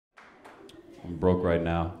I'm broke right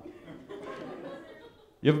now.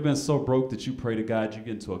 You ever been so broke that you pray to God you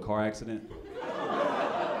get into a car accident?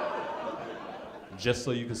 Just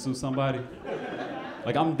so you can sue somebody?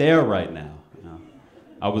 Like, I'm there right now. You know?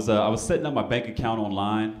 I was setting up my bank account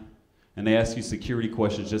online, and they ask you security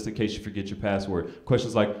questions just in case you forget your password.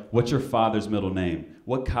 Questions like, what's your father's middle name?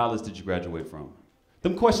 What college did you graduate from?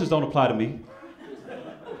 Them questions don't apply to me.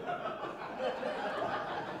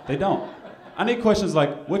 They don't. I need questions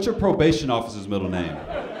like, what's your probation officer's middle name?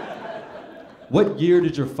 What year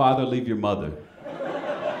did your father leave your mother?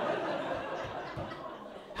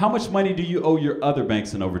 How much money do you owe your other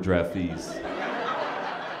banks in overdraft fees?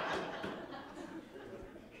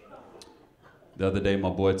 The other day, my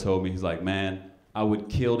boy told me, he's like, man, I would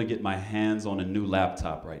kill to get my hands on a new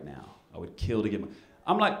laptop right now. I would kill to get my...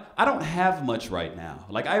 I'm like, I don't have much right now.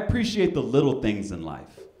 Like, I appreciate the little things in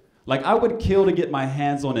life. Like, I would kill to get my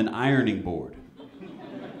hands on an ironing board.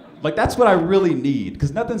 Like, that's what I really need,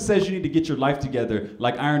 because nothing says you need to get your life together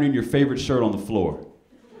like ironing your favorite shirt on the floor.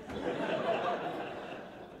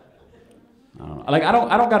 I don't know. Like, I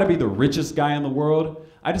don't gotta be the richest guy in the world.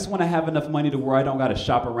 I just wanna have enough money to where I don't gotta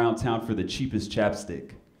shop around town for the cheapest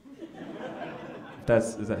chapstick.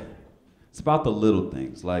 It's about the little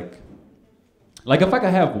things. Like if I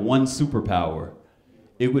could have one superpower,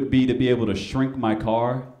 it would be to be able to shrink my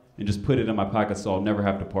car and just put it in my pocket so I'll never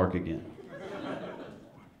have to park again.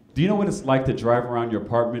 Do you know what it's like to drive around your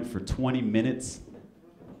apartment for 20 minutes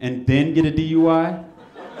and then get a DUI?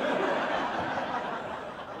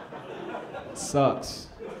 It sucks.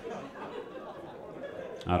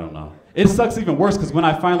 I don't know. It sucks even worse because when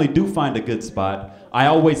I finally do find a good spot, I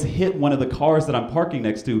always hit one of the cars that I'm parking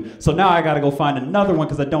next to, so now I gotta go find another one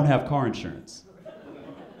because I don't have car insurance.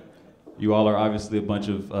 You all are obviously a bunch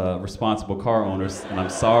of responsible car owners, and I'm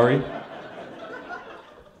sorry.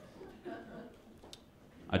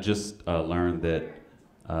 I just learned that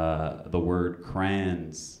the word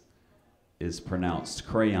crayons is pronounced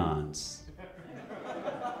crayons.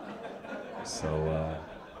 So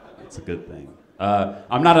it's a good thing.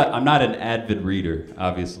 I'm not an avid reader,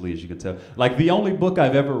 obviously, as you can tell. Like, the only book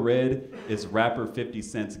I've ever read is rapper 50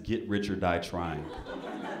 Cent's Get Rich or Die Trying.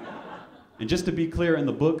 And just to be clear, in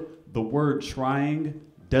the book, the word trying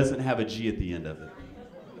doesn't have a G at the end of it.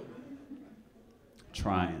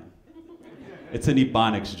 Trying. It's an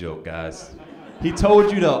Ebonics joke, guys. He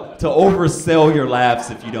told you to oversell your laughs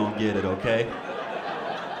if you don't get it, okay?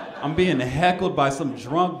 I'm being heckled by some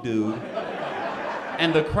drunk dude,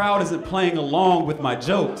 and the crowd isn't playing along with my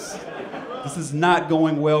jokes. This is not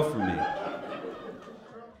going well for me.